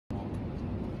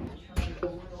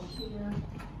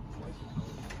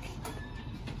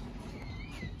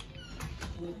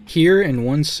Here in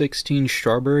 116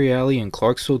 Strawberry Alley in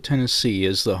Clarksville, Tennessee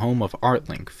is the home of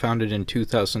ArtLink, founded in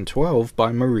 2012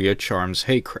 by Maria Charms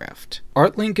Haycraft.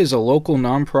 ArtLink is a local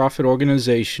nonprofit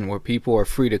organization where people are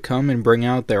free to come and bring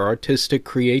out their artistic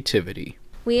creativity.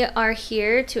 We are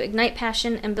here to ignite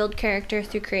passion and build character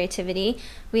through creativity.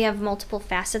 We have multiple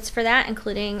facets for that,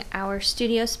 including our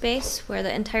studio space, where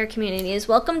the entire community is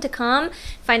welcome to come,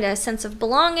 find a sense of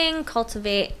belonging,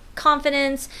 cultivate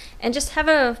confidence, and just have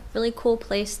a really cool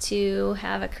place to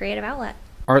have a creative outlet.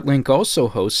 ArtLink also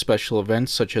hosts special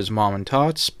events such as Mom and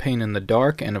Tots, Paint in the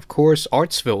Dark, and of course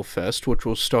Artsville Fest, which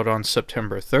will start on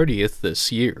September 30th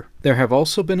this year. There have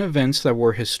also been events that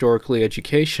were historically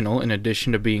educational in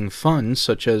addition to being fun,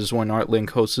 such as when ArtLink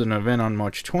hosted an event on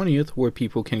March 20th where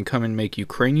people can come and make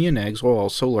Ukrainian eggs while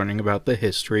also learning about the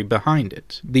history behind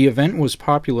it. The event was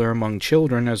popular among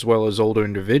children as well as older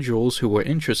individuals who were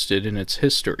interested in its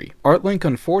history. ArtLink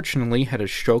unfortunately had a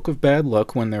stroke of bad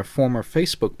luck when their former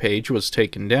Facebook page was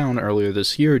taken down earlier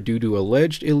this year due to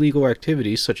alleged illegal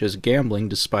activities such as gambling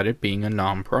despite it being a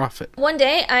non-profit. One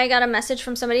day I got a message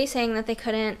from somebody saying that they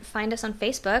couldn't find us on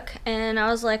Facebook, and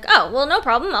I was like, oh, well, no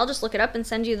problem, I'll just look it up and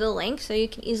send you the link so you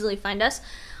can easily find us.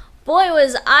 Boy,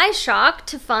 was I shocked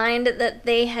to find that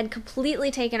they had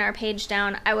completely taken our page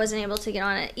down. I wasn't able to get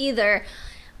on it either.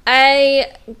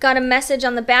 I got a message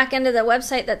on the back end of the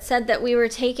website that said that we were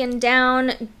taken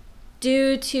down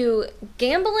due to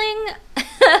gambling,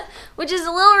 which is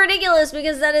a little ridiculous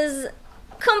because that is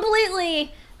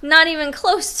completely not even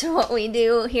close to what we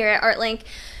do here at ArtLink.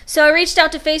 So I reached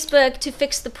out to Facebook to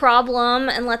fix the problem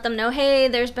and let them know, hey,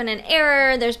 there's been an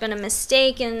error, there's been a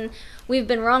mistake, and we've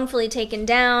been wrongfully taken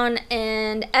down.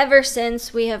 And ever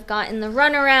since we have gotten the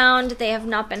runaround, they have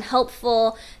not been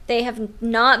helpful. They have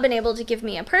not been able to give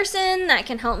me a person that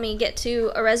can help me get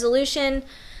to a resolution.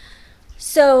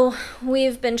 So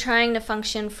we've been trying to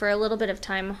function for a little bit of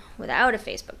time without a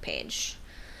Facebook page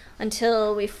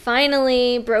until we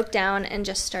finally broke down and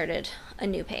just started a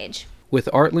new page. With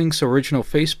ArtLink's original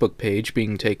Facebook page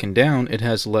being taken down, it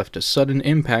has left a sudden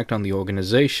impact on the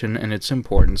organization and its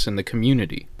importance in the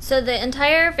community. So the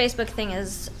entire Facebook thing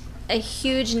is a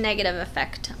huge negative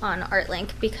effect on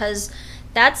ArtLink because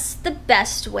that's the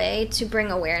best way to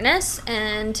bring awareness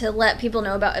and to let people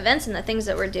know about events and the things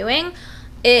that we're doing.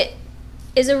 It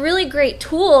is a really great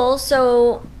tool,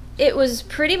 so it was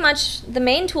pretty much the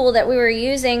main tool that we were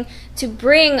using to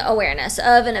bring awareness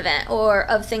of an event or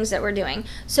of things that we're doing.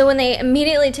 So when they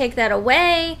immediately take that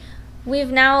away,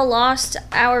 we've now lost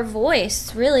our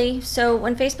voice, really. So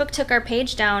when Facebook took our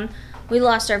page down, we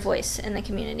lost our voice in the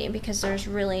community because there's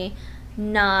really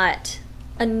not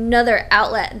another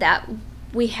outlet that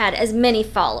we had as many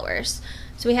followers.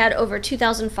 So we had over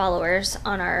 2,000 followers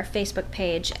on our Facebook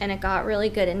page, and it got really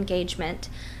good engagement.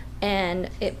 And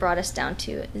it brought us down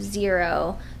to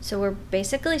 0, so we're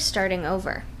basically starting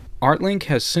over. ArtLink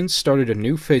has since started a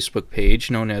new Facebook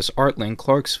page known as ArtLink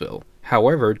Clarksville.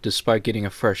 However, despite getting a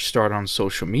fresh start on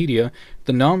social media,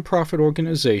 the nonprofit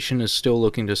organization is still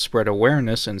looking to spread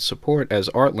awareness and support as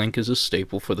ArtLink is a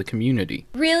staple for the community.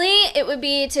 Really, it would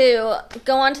be to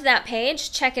go onto that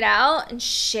page, check it out, and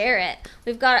share it.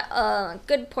 We've got a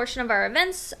good portion of our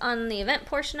events on the event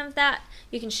portion of that.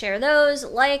 You can share those,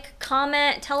 like,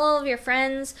 comment, tell all of your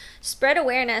friends, spread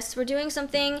awareness. We're doing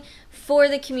something for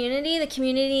the community. The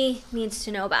community needs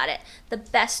to know about it. The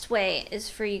best way is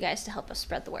for you guys to help us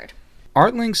spread the word.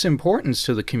 ArtLink's importance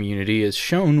to the community is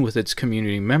shown with its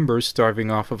community members thriving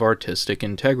off of artistic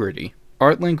integrity.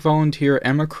 ArtLink volunteer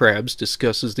Emma Krabs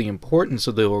discusses the importance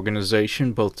of the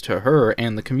organization both to her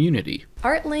and the community.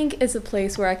 ArtLink is a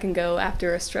place where I can go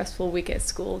after a stressful week at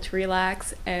school to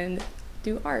relax and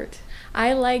do art.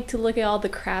 I like to look at all the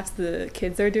crafts the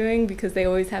kids are doing because they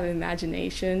always have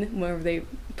imagination whenever they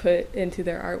put into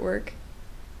their artwork,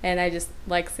 and I just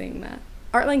like seeing that.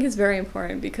 ArtLink is very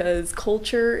important because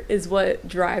culture is what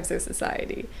drives our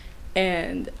society,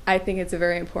 and I think it's a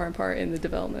very important part in the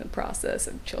development process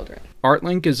of children.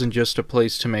 ArtLink isn't just a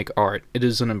place to make art, it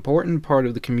is an important part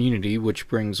of the community which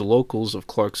brings locals of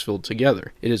Clarksville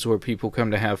together. It is where people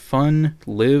come to have fun,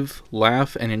 live,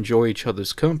 laugh, and enjoy each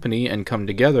other's company and come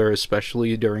together,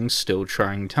 especially during still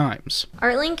trying times.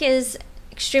 ArtLink is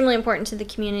extremely important to the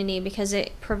community because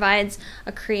it provides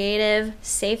a creative,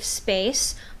 safe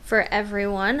space for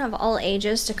everyone of all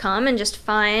ages to come and just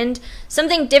find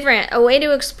something different, a way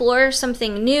to explore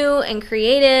something new and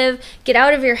creative, get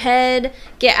out of your head,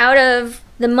 get out of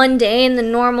the mundane, the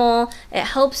normal. It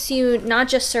helps you not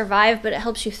just survive, but it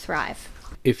helps you thrive.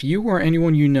 If you or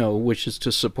anyone you know wishes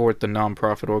to support the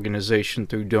nonprofit organization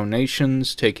through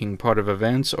donations, taking part of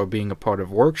events, or being a part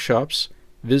of workshops,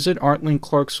 Visit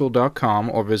artlinkclarksville.com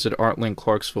or visit Artlink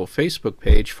Clarksville Facebook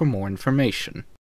page for more information.